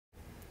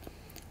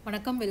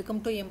வணக்கம், welcome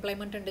to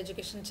employment and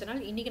education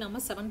channel. இன்றைக்கி நம்ம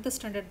 7th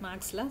ஸ்டாண்டர்ட்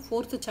மேக்ஸில்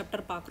 4th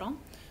சாப்டர் பார்க்குறோம்.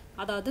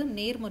 அதாவது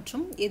நேர்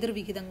மற்றும் எதிர்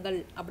விகிதங்கள்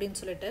அப்படின்னு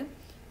சொல்லிட்டு.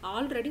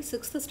 ஆல்ரெடி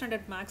 6th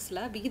ஸ்டாண்டர்ட்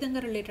மேக்ஸில்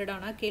விகிதங்கள்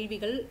ரிலேட்டடான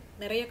கேள்விகள்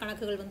நிறைய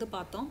கணக்குகள்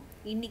பார்த்தோம்.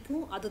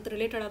 இன்றைக்கும் அது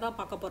ரிலேட்டடாக தான்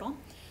பார்க்க போகிறோம்.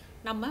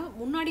 நம்ம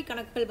முன்னாடி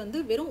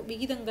கணக்குகள் வெறும்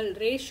விகிதங்கள்,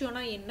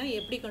 ரேஷியோனா என்ன,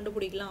 எப்படி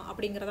கண்டுபிடிக்கலாம்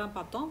அப்படிங்கிறதான்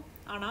பார்த்தோம்.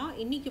 ஆனால்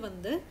இன்றைக்கி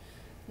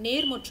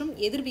நேர் மற்றும்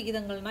எதிர்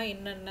விகிதங்கள்னால்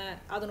என்னென்ன,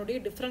 அதனுடைய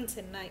டிஃப்ரென்ஸ்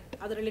என்ன,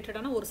 அது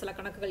ரிலேட்டடான ஒரு சில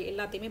கணக்குகள்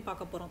எல்லாத்தையுமே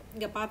பார்க்க போகிறோம்.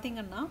 இங்கே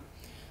பார்த்தீங்கன்னா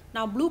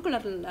நான் ப்ளூ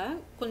கலரில்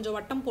கொஞ்சம்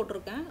வட்டம்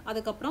போட்டிருக்கேன்.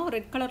 அதுக்கப்புறம்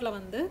ரெட்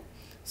கலரில்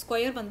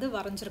ஸ்கொயர்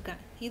வரைஞ்சிருக்கேன்.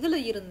 இதில்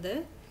இருந்து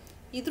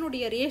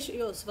இதனுடைய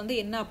ரேஷியோஸ்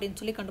என்ன அப்படின்னு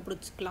சொல்லி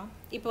கண்டுபிடிச்சிக்கலாம்.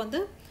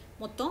 இப்போ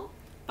மொத்தம்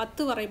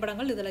 10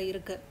 வரைபடங்கள் இதில்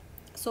இருக்குது.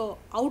 ஸோ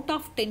அவுட்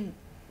ஆஃப்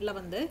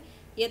 10ல்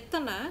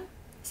எத்தனை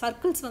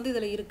சர்க்கிள்ஸ்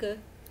இதில் இருக்குது,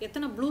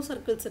 எத்தனை ப்ளூ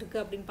சர்க்கிள்ஸ்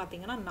இருக்குது அப்படின்னு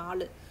பார்த்தீங்கன்னா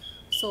 4.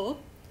 ஸோ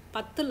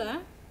 10ல்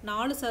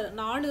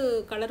 4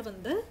 கலர்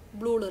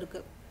ப்ளூவில்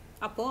இருக்குது.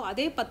 அப்போது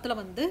அதே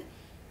 10ல்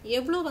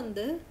எவ்வளோ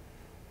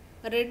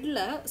ரெட்டில்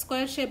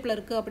ஸ்கொயர் ஷேப்பில்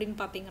இருக்குது அப்படின்னு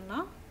பார்த்தீங்கன்னா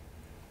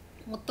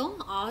மொத்தம்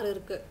 6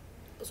 இருக்குது.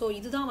 ஸோ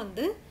இதுதான்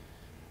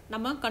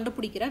நம்ம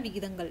கண்டுபிடிக்கிற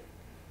விகிதங்கள்.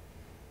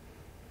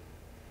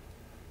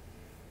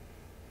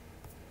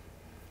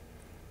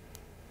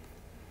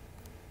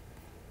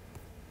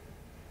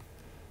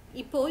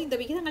 இப்போது இந்த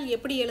விகிதங்கள்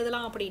எப்படி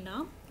எழுதலாம் அப்படின்னா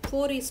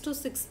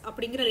 4:6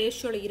 அப்படிங்கிற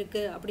ரேஷியோவில்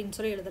இருக்குது அப்படின்னு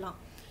சொல்லி எழுதலாம்.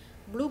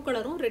 ப்ளூ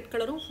கலரும் ரெட்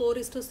கலரும்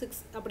 4:6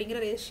 அப்படிங்கிற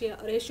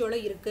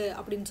ரேஷியோவில் இருக்குது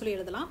அப்படின்னு சொல்லி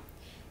எழுதலாம்.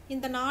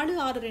 இந்த 4,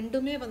 6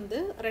 ரெண்டுமே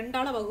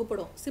 2ஆல்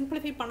வகுப்படும்.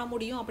 சிம்பிளிஃபை பண்ண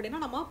முடியும் அப்படின்னா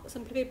நம்ம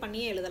சிம்பிளிஃபை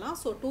பண்ணியே எழுதலாம்.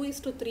 ஸோ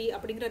 2:3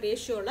 அப்படிங்கிற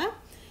ரேஷியோவில்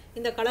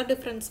இந்த கலர்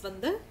டிஃப்ரென்ஸ்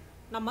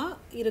நம்ம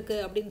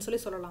இருக்குது அப்படின்னு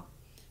சொல்லலாம்.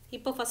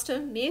 இப்போ ஃபஸ்ட்டு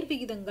நேர்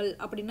விகிதங்கள்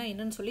அப்படின்னா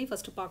என்னன்னு சொல்லி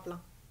ஃபஸ்ட்டு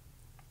பார்க்கலாம்.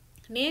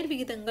 நேர்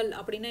விகிதங்கள்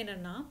அப்படின்னா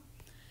என்னென்னா,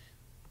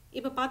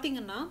 இப்போ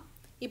பார்த்தீங்கன்னா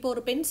இப்போ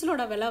ஒரு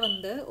பென்சிலோட விலை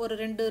ஒரு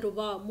 2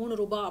 ரூபா 3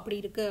 ரூபா அப்படி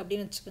இருக்குது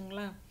அப்படின்னு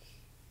வச்சுக்கோங்களேன்.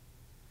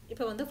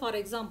 இப்போ ஃபார்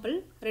எக்ஸாம்பிள்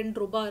 2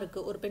 ரூபா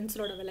இருக்குது ஒரு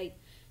பென்சிலோட விலை.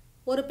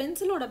 ஒரு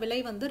பென்சிலோட விலை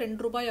 2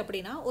 ரூபாய்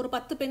அப்படின்னா ஒரு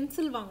 10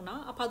 பென்சில் வாங்கினா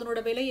அப்போ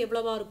அதனோட விலை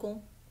எவ்வளவா இருக்கும்?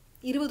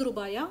 20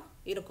 ரூபாயா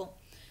இருக்கும்.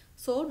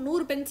 ஸோ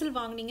 100 பென்சில்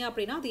வாங்கினீங்க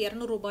அப்படின்னா அது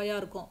 200 ரூபாயா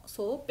இருக்கும்.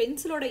 ஸோ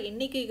பென்சிலோட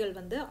எண்ணிக்கைகள்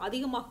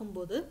அதிகமாகும்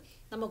போது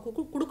நம்ம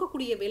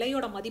கொடுக்கக்கூடிய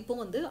விலையோட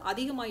மதிப்பும்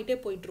அதிகமாகிட்டே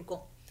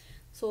போயிட்டுருக்கும்.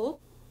 ஸோ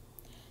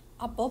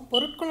அப்போது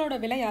பொருட்களோட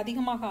விலை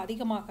அதிகமாக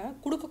அதிகமாக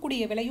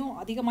கொடுக்கக்கூடிய விலையும்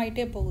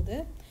அதிகமாகிட்டே போகுது.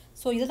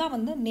 ஸோ இதுதான்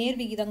நேர்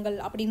விகிதங்கள்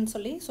அப்படின்னு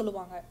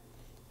சொல்லுவாங்க.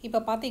 இப்போ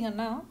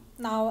பார்த்தீங்கன்னா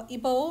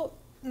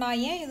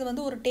நான் ஏன்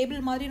இது ஒரு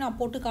டேபிள் மாதிரி நான்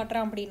போட்டு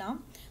காட்டுறேன் அப்படின்னா,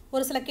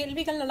 ஒரு சில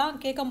கேள்விகள்லாம்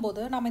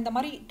கேட்கும்போது நம்ம இந்த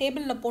மாதிரி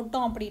டேபிளில்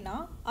போட்டோம் அப்படின்னா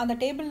அந்த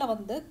டேபிளில்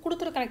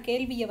கொடுத்துருக்கிற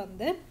கேள்வியை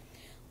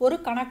ஒரு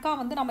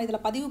கணக்காக நம்ம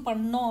இதில் பதிவு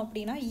பண்ணோம்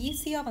அப்படின்னா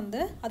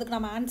ஈஸியாக அதுக்கு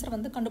நம்ம ஆன்சர்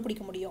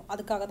கண்டுபிடிக்க முடியும்.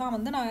 அதுக்காக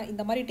தான் நான்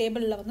இந்த மாதிரி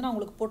டேபிளில் நான்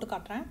உங்களுக்கு போட்டு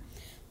காட்டுறேன்.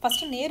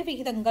 ஃபஸ்ட்டு நேர்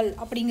விகிதங்கள்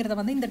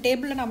அப்படிங்கிறத இந்த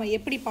டேபிளில் நம்ம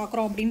எப்படி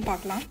பார்க்குறோம் அப்படின்னு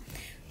பார்க்கலாம்.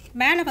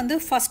 மேலே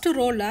ஃபஸ்ட்டு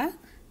ரோவில்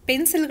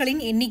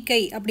பென்சில்களின்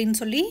எண்ணிக்கை அப்படின்னு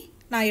சொல்லி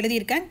நான்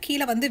எழுதியிருக்கேன்.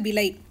 கீழே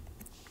விலை,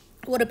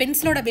 ஒரு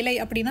பென்சிலோட விலை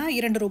அப்படின்னா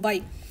 2 ரூபாய்,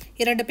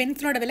 2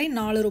 பென்சிலோட விலை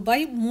 4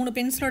 ரூபாய், 3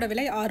 பென்சிலோட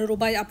விலை 6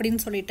 ரூபாய்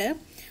அப்படின்னு சொல்லிட்டு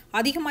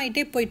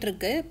அதிகமாகிட்டே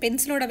போயிட்டுருக்கு.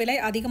 பென்சிலோட விலை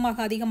அதிகமாக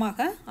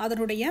அதிகமாக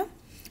அதனுடைய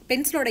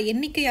பென்சிலோட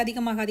எண்ணிக்கை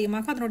அதிகமாக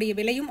அதிகமாக அதனுடைய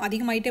விலையும்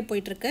அதிகமாகிட்டே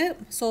போயிட்டுருக்கு.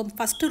 ஸோ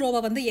ஃபஸ்ட்டு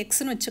ரோவை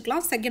எக்ஸ்ன்னு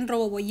வச்சுக்கலாம், செகண்ட்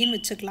ரோவை ஒய்ன்னு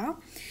வச்சுக்கலாம்.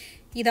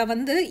 இதை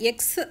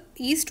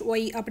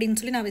X:Y அப்படின்னு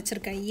சொல்லி நான்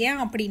வச்சுருக்கேன்.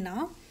 ஏன் அப்படின்னா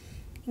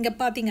இங்கே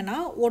பார்த்தீங்கன்னா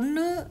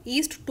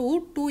 1:2,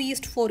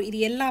 2:4 இது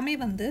எல்லாமே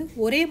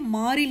ஒரே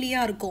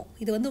மாறிலியாக இருக்கும்.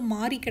 இது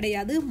மாறி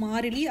கிடையாது,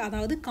 மாறிலி,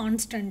 அதாவது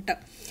கான்ஸ்டன்ட்.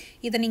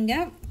 இதை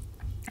நீங்கள்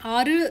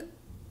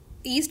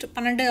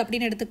 6:12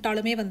 அப்படின்னு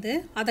எடுத்துக்கிட்டாலுமே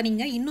அதை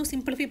நீங்கள் இன்னும்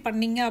சிம்பிளிஃபை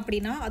பண்ணிங்க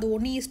அப்படின்னா அது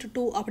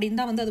 1:2 அப்படின்னு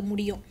தான் அது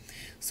முடியும்.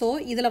 ஸோ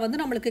இதில்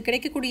நம்மளுக்கு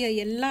கிடைக்கக்கூடிய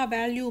எல்லா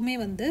வேல்யூவுமே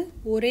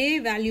ஒரே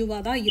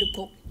வேல்யூவாக தான்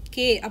இருக்கும்.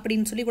 கே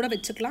அப்படின்னு சொல்லி கூட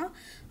வச்சுக்கலாம்.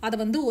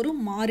 அதை ஒரு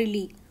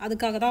மாறிலி,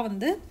 அதுக்காக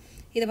தான்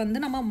இதை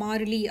நம்ம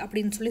மாறிலி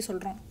அப்படின்னு சொல்லி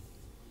சொல்கிறோம்.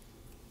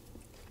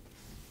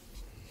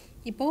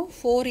 இப்போது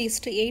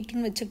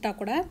 4:8ன்னு வச்சுக்கிட்டா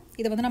கூட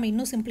இதை நம்ம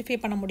இன்னும் சிம்பிளிஃபை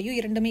பண்ண முடியும்.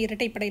 இரண்டுமே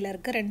இரட்டைப்படையில்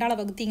இருக்குது. 2ஆல்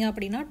வகுத்தீங்க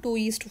அப்படின்னா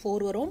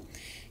 2:4 வரும்.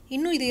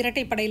 இன்னும் இது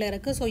இரட்டைப்படையில்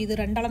இருக்குது. ஸோ இது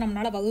 2ஆல்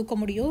நம்மளால் வகுக்க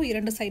முடியும்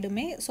இரண்டு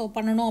சைடுமே. ஸோ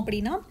பண்ணணும்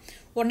அப்படின்னா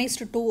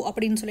 1:2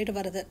 அப்படின்னு சொல்லிட்டு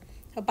வருது.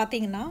 இப்போ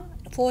பார்த்தீங்கன்னா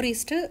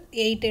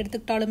 4:8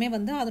 எடுத்துக்கிட்டாலுமே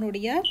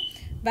அதனுடைய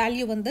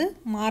வேல்யூ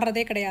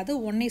மாறுறதே கிடையாது.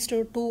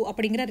 1:2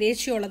 அப்படிங்கிற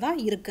ரேஷியோவில் தான்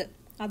இருக்குது.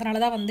 அதனால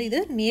தான் இது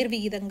நேர்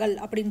விகிதங்கள்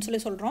அப்படின்னு சொல்லி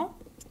சொல்கிறோம்.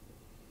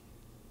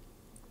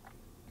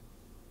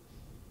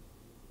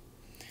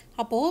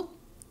 அப்போது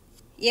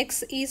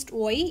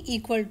X:Y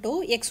 =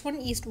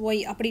 X1:Y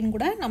அப்படின்னு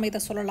கூட நம்ம இதை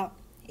சொல்லலாம்.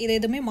 இது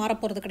எதுவுமே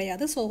மாறப்போகிறது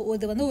கிடையாது. ஸோ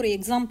இது ஒரு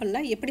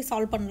எக்ஸாம்பிளில் எப்படி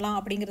சால்வ் பண்ணலாம்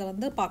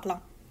அப்படிங்கிறத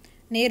பார்க்கலாம்.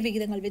 நேர்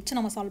விகிதங்கள் வச்சு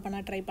நம்ம சால்வ்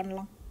பண்ண ட்ரை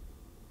பண்ணலாம்.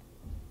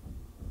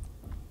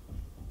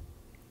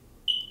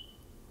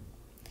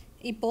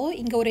 இப்போது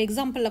இங்கே ஒரு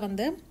எக்ஸாம்பிளில்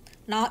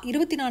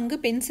 24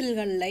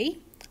 பென்சில்களை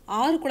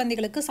 6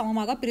 குழந்தைகளுக்கு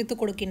சமமாக பிரித்து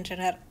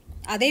கொடுக்கின்றனர்.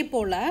 அதே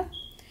போல்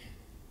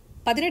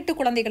 18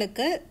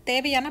 குழந்தைகளுக்கு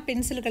தேவையான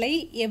பென்சில்களை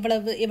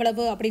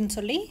எவ்வளவு அப்படின்னு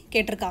சொல்லி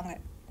கேட்டிருக்காங்க.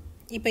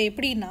 இப்போ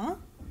எப்படின்னா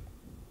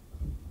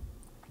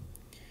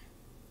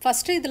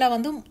ஃபஸ்ட்டு இதில்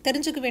வந்து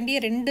தெரிஞ்சுக்க வேண்டிய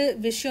 2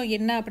 விஷயம்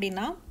என்ன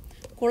அப்படின்னா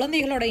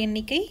குழந்தைகளோட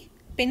எண்ணிக்கை,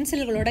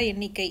 பென்சில்களோட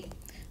எண்ணிக்கை.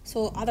 ஸோ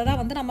அதை தான்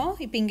வந்து நம்ம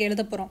இப்போ இங்கே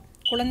எழுத போகிறோம்.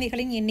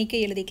 குழந்தைகளின் எண்ணிக்கை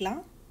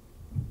எழுதிக்கலாம்,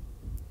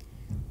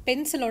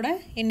 பென்சிலோட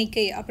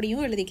எண்ணிக்கை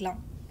அப்படியும் எழுதிக்கலாம்.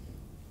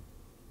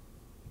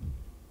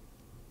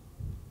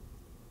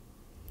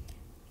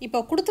 இப்போ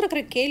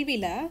கொடுத்துருக்கிற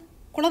கேள்வியில்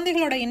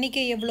குழந்தைகளோட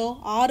எண்ணிக்கை எவ்வளோ?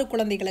 6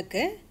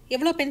 குழந்தைகளுக்கு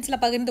எவ்வளோ பென்சிலை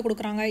பகிர்ந்து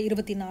கொடுக்குறாங்க?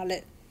 24.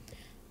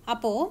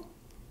 அப்போது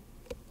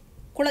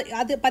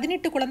அது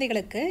 18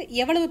 குழந்தைகளுக்கு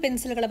எவ்வளவு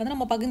பென்சில்களை வந்து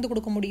நம்ம பகிர்ந்து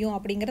கொடுக்க முடியும்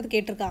அப்படிங்கிறது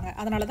கேட்டிருக்காங்க.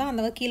 அதனால தான்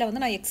அந்த கீழே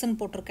வந்து நான் எக்ஸ்ன்னு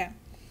போட்டிருக்கேன்.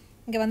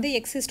 இங்கே வந்து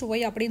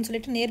x:y அப்படின்னு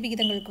சொல்லிட்டு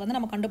நேர்விகிதங்களுக்கு வந்து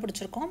நம்ம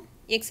கண்டுபிடிச்சிருக்கோம்.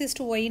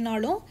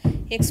 x:yனாலும்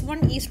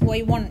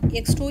x1:y1,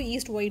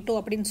 x2:y2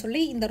 அப்படின்னு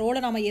சொல்லி இந்த ரோலை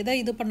நம்ம எதை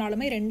இது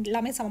பண்ணாலுமே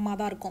எல்லாமே சமமாக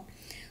தான் இருக்கும்.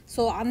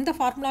 ஸோ அந்த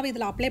ஃபார்முலாவை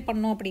இதில் அப்ளை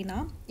பண்ணோம் அப்படின்னா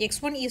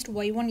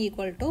x1:y1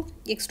 =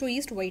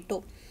 x2:y2.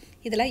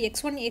 இதில்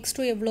x1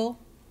 x2 எவ்வளோ?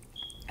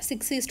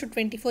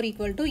 6:24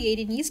 =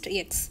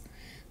 18:x.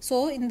 ஸோ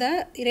இந்த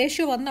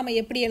ரேஷியோ வந்து நம்ம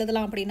எப்படி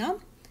எழுதலாம் அப்படின்னா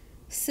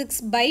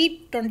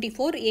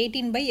 6/24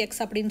 18/x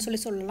அப்படின்னு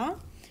சொல்லலாம்.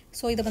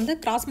 ஸோ இதை வந்து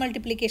கிராஸ்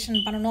மல்டிப்ளிகேஷன்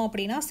பண்ணணும்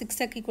அப்படின்னா 6x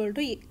 =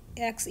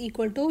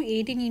 18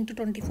 ×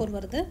 24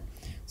 வருது.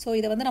 ஸோ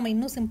இதை வந்து நம்ம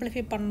இன்னும்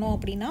சிம்பிளிஃபை பண்ணோம்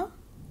அப்படின்னா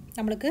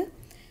நம்மளுக்கு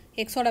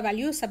எக்ஸோட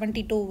வேல்யூ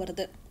 72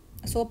 வருது.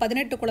 ஸோ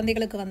 18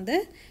 குழந்தைகளுக்கு வந்து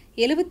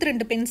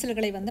 72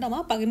 பென்சில்களை வந்து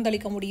நம்ம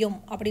பகிர்ந்தளிக்க முடியும்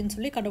அப்படின்னு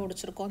சொல்லி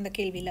கண்டுபிடிச்சிருக்கோம் இந்த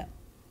கேள்வியில்.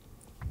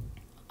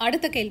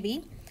 அடுத்த கேள்வி,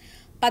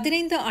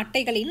 15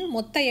 அட்டைகளின்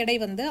மொத்த எடை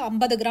வந்து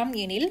 50 கிராம்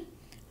எனில்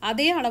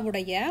அதே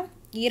அளவுடைய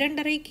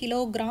 2.5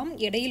 கிலோகிராம்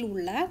எடையில்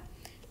உள்ள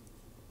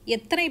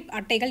எத்தனை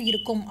அட்டைகள்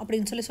இருக்கும்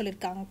அப்படின்னு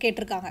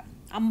கேட்டிருக்காங்க.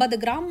 50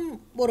 கிராம்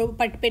ஒரு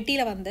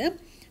பெட்டியில் வந்து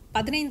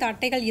 15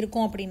 அட்டைகள்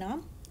இருக்கும் அப்படின்னா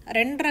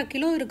 2.5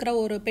 கிலோ இருக்கிற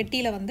ஒரு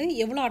பெட்டியில் வந்து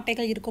எவ்வளோ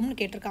அட்டைகள் இருக்கும்னு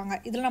கேட்டிருக்காங்க.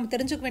 இதில் நம்ம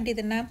தெரிஞ்சுக்க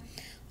வேண்டியது என்ன?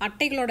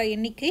 அட்டைகளோட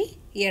எண்ணிக்கை,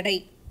 எடை.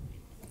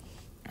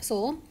 ஸோ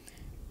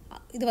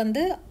இது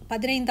வந்து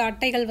 15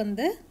 அட்டைகள்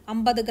வந்து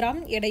 50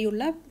 கிராம்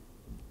எடையுள்ள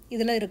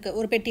இதில் இருக்குது,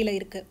 ஒரு பெட்டியில்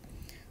இருக்குது.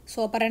 ஸோ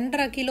அப்போ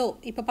 2.5 கிலோ,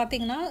 இப்போ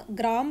பார்த்திங்கன்னா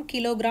கிராம்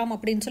கிலோகிராம்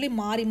அப்படின்னு சொல்லி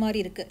மாறி மாறி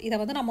இருக்குது. இதை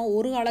வந்து நம்ம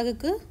ஒரு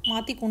அலகுக்கு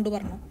மாற்றி கொண்டு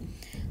வரணும்.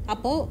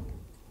 அப்போது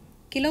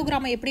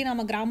கிலோகிராமை எப்படி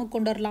நம்ம கிராமுக்கு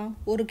கொண்டு வரலாம்?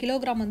 1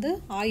 கிலோகிராம் வந்து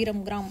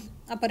 1000 கிராம்.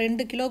 அப்போ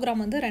 2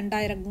 கிலோகிராம் வந்து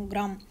 2000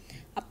 கிராம்.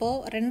 அப்போது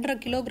 2.5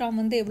 கிலோகிராம்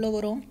வந்து எவ்வளோ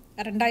வரும்?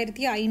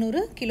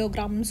 2500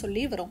 கிலோகிராம்னு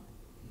சொல்லி வரும்.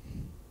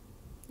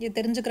 இது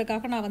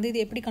தெரிஞ்சுக்கிறதுக்காக நான் வந்து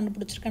இது எப்படி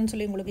கண்டுபிடிச்சிருக்கேன்னு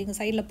சொல்லி உங்களுக்கு இங்கே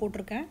சைடில்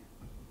போட்டிருக்கேன்.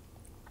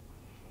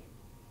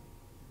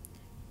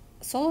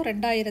 ஸோ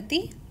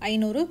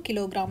 2500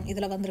 கிலோகிராம்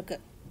இதில் வந்திருக்கு.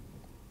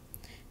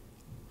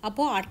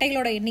 அப்போது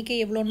அட்டைகளோட எண்ணிக்கை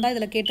எவ்வளோன்னு தான்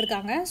இதில்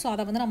கேட்டிருக்காங்க. ஸோ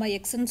அதை வந்து நம்ம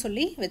எக்ஸ்ன்னு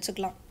சொல்லி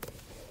வச்சுக்கலாம்.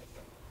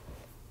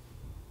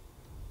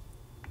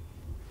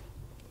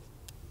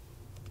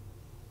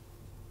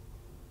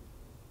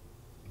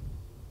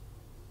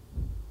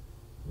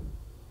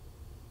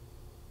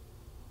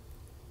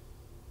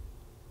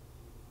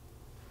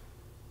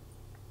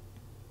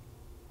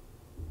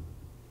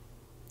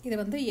 இதை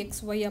வந்து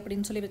XY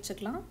அப்படின்னு சொல்லி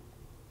வச்சுக்கலாம்.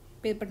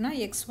 இப்போ எப்படின்னா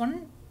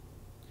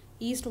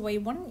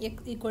x1:y1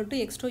 =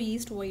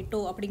 x2:y2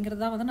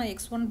 அப்படிங்கிறதா வந்து நான்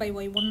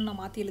x1/y1 நான்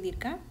மாற்றி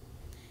எழுதியிருக்கேன்.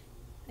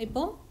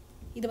 இப்போது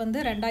இது வந்து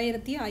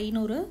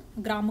 2500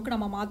 கிராமுக்கு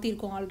நம்ம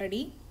மாற்றிருக்கோம்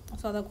ஆல்ரெடி.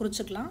 ஸோ அதை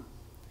குறிச்சிக்கலாம்.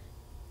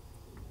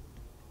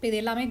 இப்போ இது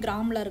எல்லாமே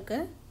கிராமில்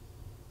இருக்குது.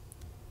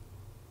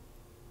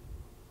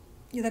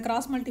 இதை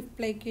கிராஸ்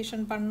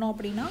மல்டிப்ளிகேஷன் பண்ணோம்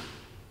அப்படின்னா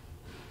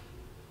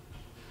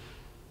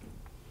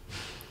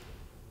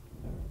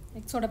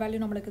எக்ஸோட வேல்யூ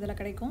நம்மளுக்கு இதில்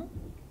கிடைக்கும்.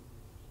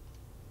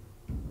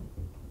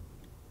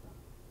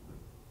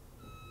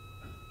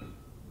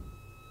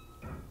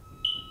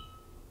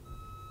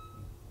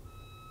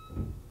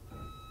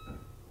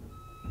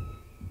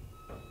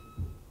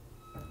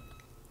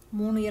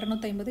 மூணு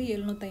 250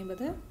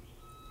 750.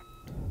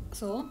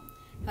 ஸோ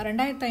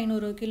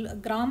 2500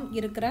 கிராம்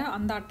இருக்கிற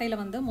அந்த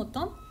அட்டையில் வந்து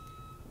மொத்தம்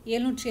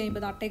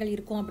 750 அட்டைகள்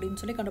இருக்கும் அப்படின்னு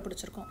சொல்லி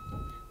கண்டுபிடிச்சிருக்கோம்.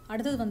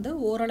 அடுத்தது வந்து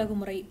ஓரலகு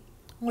முறை.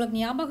 உங்களுக்கு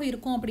ஞாபகம்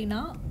இருக்கும்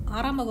அப்படின்னா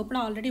 6ஆம் வகுப்பில்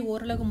ஆல்ரெடி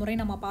ஓரலகு முறை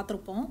நம்ம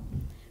பார்த்துருப்போம்.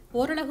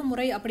 ஓரலகு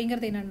முறை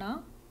அப்படிங்கிறது என்னென்னா,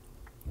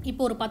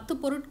 இப்போ ஒரு 10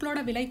 பொருட்களோட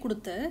விலை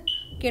கொடுத்து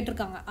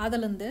கேட்டிருக்காங்க.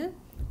 அதுலேருந்து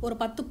ஒரு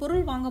 10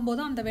 பொருள்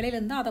வாங்கும்போது அந்த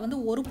விலையிலேருந்து அதை வந்து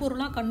ஒரு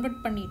பொருளாக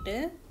கன்வெர்ட் பண்ணிவிட்டு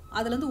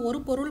அதுலேருந்து ஒரு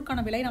பொருளுக்கான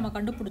விலை நம்ம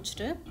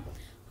கண்டுபிடிச்சிட்டு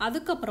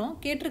அதுக்கப்புறம்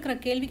கேட்டிருக்கிற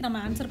கேள்விக்கு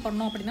நம்ம ஆன்சர்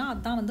பண்ணோம் அப்படின்னா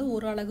அதுதான் வந்து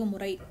ஒரு அலகு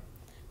முறை.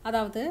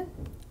 அதாவது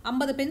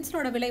 50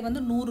 பென்சிலோட விலை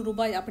வந்து 100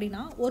 ரூபாய்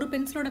அப்படின்னா ஒரு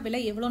பென்சிலோட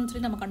விலை எவ்வளோன்னு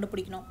சொல்லி நம்ம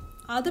கண்டுபிடிக்கணும்.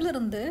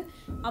 அதிலிருந்து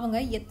அவங்க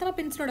எத்தனை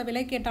பென்சிலோட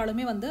விலை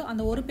கேட்டாலுமே வந்து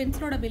அந்த ஒரு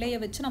பென்சிலோட விலையை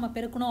வச்சு நம்ம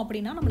பெருக்கணும்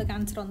அப்படின்னா நம்மளுக்கு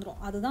ஆன்சர் வந்துடும்.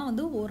 அதுதான்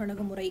வந்து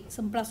ஓரலகு முறை.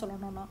 சிம்பிளாக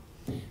சொல்லணும்னா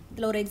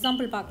இதில் ஒரு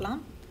எக்ஸாம்பிள் பார்க்கலாம்.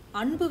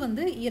 அன்பு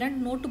வந்து 2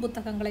 நோட்டு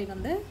புத்தகங்களை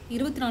வந்து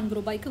 24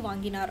 ரூபாய்க்கு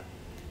வாங்கினார்.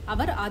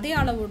 அவர் அதே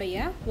அளவுடைய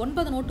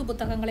 9 நோட்டு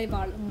புத்தகங்களை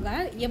வாங்க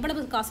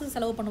எவ்வளவு காசு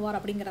செலவு பண்ணுவார்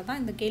அப்படிங்கிறது தான்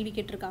இந்த கேள்வி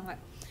கேட்டிருக்காங்க.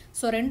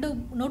 ஸோ 2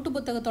 நோட்டு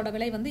புத்தகத்தோட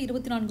விலை வந்து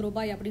 24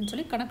 ரூபாய் அப்படின்னு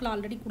சொல்லி கணக்கில்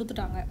ஆல்ரெடி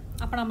கொடுத்துட்டாங்க.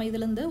 அப்போ நம்ம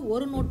இதுலேருந்து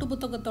ஒரு நோட்டு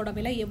புத்தகத்தோட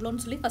விலை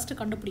எவ்வளோன்னு சொல்லி ஃபஸ்ட்டு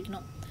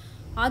கண்டுபிடிக்கணும்.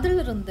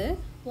 அதிலிருந்து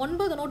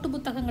 9 நோட்டு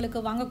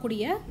புத்தகங்களுக்கு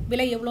வாங்கக்கூடிய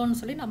விலை எவ்வளோன்னு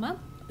சொல்லி நம்ம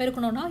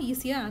பெருக்கணும்னா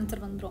ஈஸியாக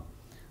ஆன்சர் வந்துடும்.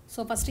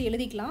 ஸோ ஃபஸ்ட்டு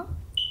எழுதிக்கலாம்.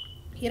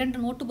 2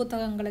 நோட்டு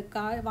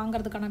புத்தகங்களுக்கு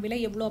வாங்குறதுக்கான விலை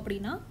எவ்வளோ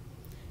அப்படின்னா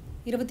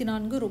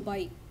 24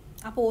 ரூபாய்.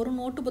 அப்போ ஒரு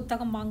நோட்டு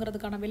புத்தகம்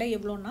வாங்குறதுக்கான விலை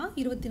எவ்வளோன்னா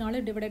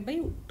 24 டிவைடட் பை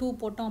 2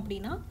 போட்டோம்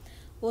அப்படின்னா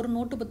ஒரு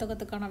நோட்டு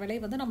புத்தகத்துக்கான விலை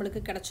வந்து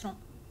நம்மளுக்கு கிடச்சிரும்.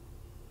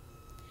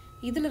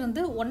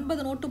 இதிலிருந்து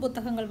 9 நோட்டு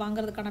புத்தகங்கள்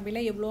வாங்குறதுக்கான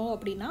விலை எவ்வளோ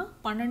அப்படின்னா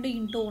 12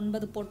 ×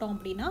 9 போட்டோம்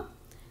அப்படின்னா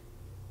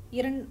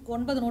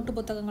 9 நோட்டு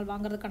புத்தகங்கள்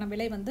வாங்குறதுக்கான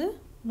விலை வந்து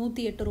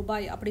 108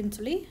 ரூபாய் அப்படின்னு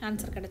சொல்லி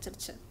ஆன்சர்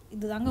கிடச்சிருச்சு.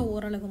 இதுதாங்க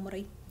ஓரலகு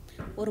முறை.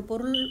 ஒரு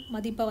பொருள்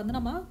மதிப்பை வந்து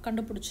நம்ம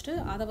கண்டுபிடிச்சிட்டு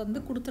அதை வந்து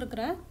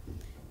கொடுத்துருக்கிற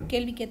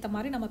கேள்விக்கு ஏற்ற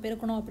மாதிரி நம்ம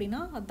பெருக்கணும் அப்படின்னா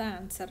அதுதான்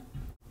ஆன்சர்.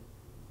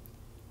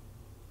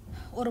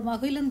 ஒரு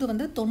மகிழுந்து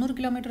வந்து 90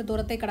 கிலோமீட்டர்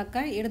தூரத்தை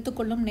கடக்க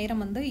எடுத்துக்கொள்ளும்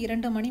நேரம் வந்து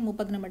 2 மணி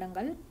 30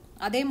 நிமிடங்கள்.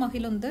 அதே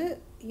மகிழுந்து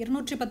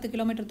 210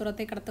 கிலோமீட்டர்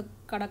தூரத்தை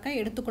கடக்க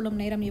எடுத்துக்கொள்ளும்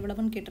நேரம்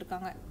எவ்வளவுன்னு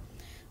கேட்டிருக்காங்க.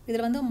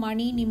 இதில் வந்து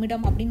மணி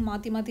நிமிடம் அப்படின்னு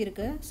மாற்றி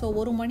இருக்குது. ஸோ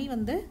ஒரு மணி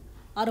வந்து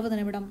 60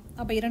 நிமிடம்,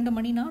 அப்போ 2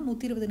 மணினா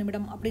 120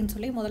 நிமிடம் அப்படின்னு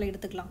சொல்லி முதல்ல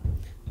எடுத்துக்கலாம்.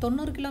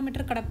 90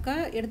 கிலோமீட்டர் கடக்க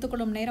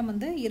எடுத்துக்கொள்ளும் நேரம்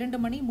வந்து 2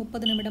 மணி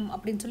 30 நிமிடம்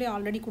அப்படின்னு சொல்லி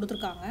ஆல்ரெடி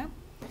கொடுத்துருக்காங்க.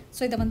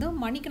 ஸோ இதை வந்து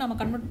மணிக்கு நம்ம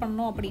கன்வெர்ட்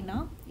பண்ணோம் அப்படின்னா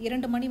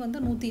 2 மணி வந்து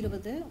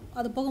 120,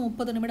 அது போக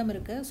 30 நிமிடம்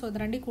இருக்குது. ஸோ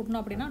இது ரெண்டையும்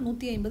கூட்டணும் அப்படின்னா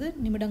 150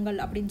 நிமிடங்கள்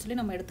அப்படின்னு சொல்லி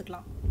நம்ம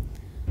எடுத்துக்கலாம்.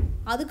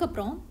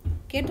 அதுக்கப்புறம்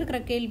கேட்டிருக்கிற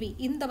கேள்வி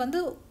இந்த வந்து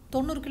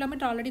 90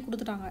 கிலோமீட்டர் ஆல்ரெடி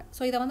கொடுத்துட்டாங்க.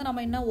 ஸோ இதை வந்து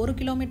நம்ம என்ன 1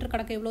 கிலோமீட்டர்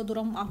கடக்க எவ்வளோ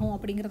தூரம் ஆகும்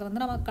அப்படிங்கிறத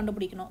வந்து நம்ம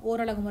கண்டுபிடிக்கணும்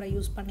ஓரலகு முறை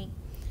யூஸ் பண்ணி.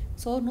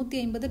 ஸோ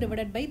 150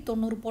 டிவைடட் பை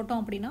 90 போட்டோம்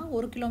அப்படின்னா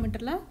 1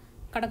 கிலோமீட்டரில்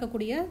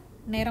கடக்கக்கூடிய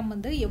நேரம்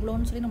வந்து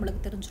எவ்வளோன்னு சொல்லி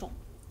நம்மளுக்கு தெரிஞ்சிடும்.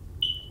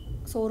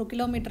 ஸோ 1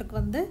 கிலோமீட்டருக்கு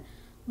வந்து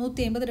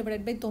 150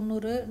 டிவைடட் பை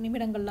 90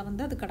 நிமிடங்களில்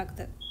வந்து அது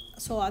கடக்குது.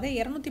 ஸோ அதே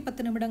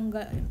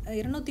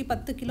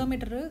 210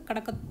 கிலோமீட்டரு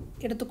கடக்க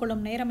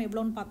எடுத்துக்கொள்ளும் நேரம்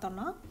எவ்வளோன்னு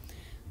பார்த்தோம்னா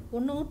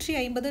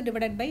 150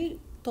 டிவைடட் பை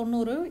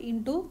 90 ×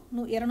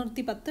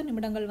 210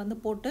 நிமிடங்கள் வந்து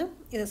போட்டு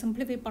இதை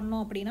சிம்பிளிஃபை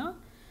பண்ணோம் அப்படின்னா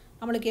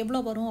நம்மளுக்கு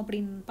எவ்வளோ வரும்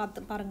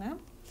அப்படின்னு பாருங்கள்.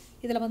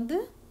 இதில் வந்து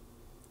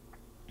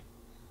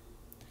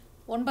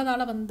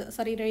 9ஆல் வந்து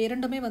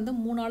இரண்டுமே வந்து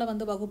 3ஆல்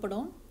வந்து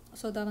வகுப்படும்.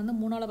 ஸோ இதை வந்து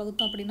 3ஆல்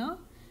வகுத்தோம் அப்படின்னா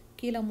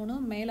கீழே 3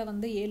 மேலே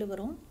வந்து 7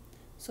 வரும்.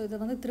 ஸோ இதை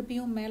வந்து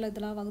திருப்பியும் மேலே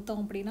இதெல்லாம்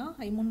வகுத்தோம் அப்படின்னா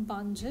 3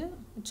 5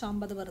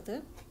 50 வருது.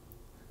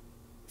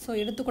 ஸோ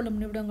எடுத்துக்கொள்ளும்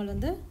நிமிடங்கள்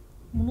வந்து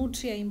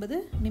 350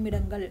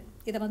 நிமிடங்கள்.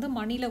 இதை வந்து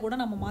மணியில் கூட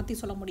நம்ம மாற்றி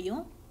சொல்ல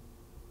முடியும்.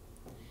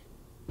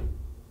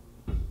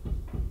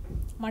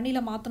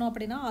 மணியில் மாற்றணும்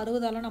அப்படின்னா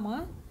 60ஆல் நம்ம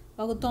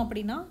வகுத்தோம்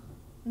அப்படின்னா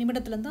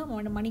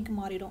நிமிடத்துலேருந்து மணிக்கு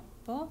மாறிடும்.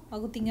 இப்போது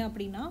வகுத்தீங்க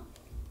அப்படின்னா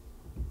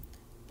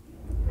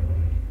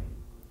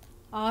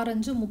 6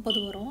 5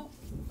 30 வரும்.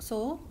 ஸோ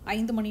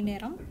 5 மணி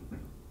நேரம்.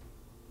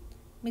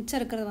 மிச்சம்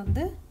இருக்கிறது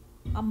வந்து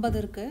 50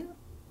 இருக்குது.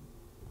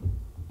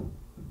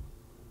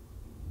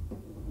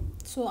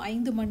 ஸோ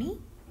 5 மணி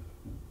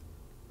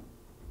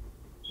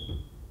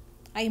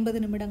 50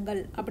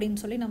 நிமிடங்கள்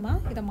அப்படின்னு சொல்லி நம்ம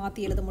இதை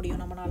மாற்றி எழுத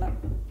முடியும் நம்மளால்.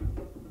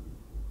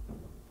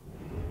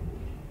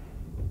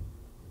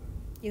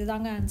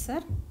 இதுதாங்க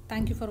ஆன்சர்.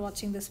 தேங்க்யூ ஃபார்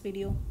வாட்சிங் திஸ்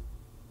வீடியோ.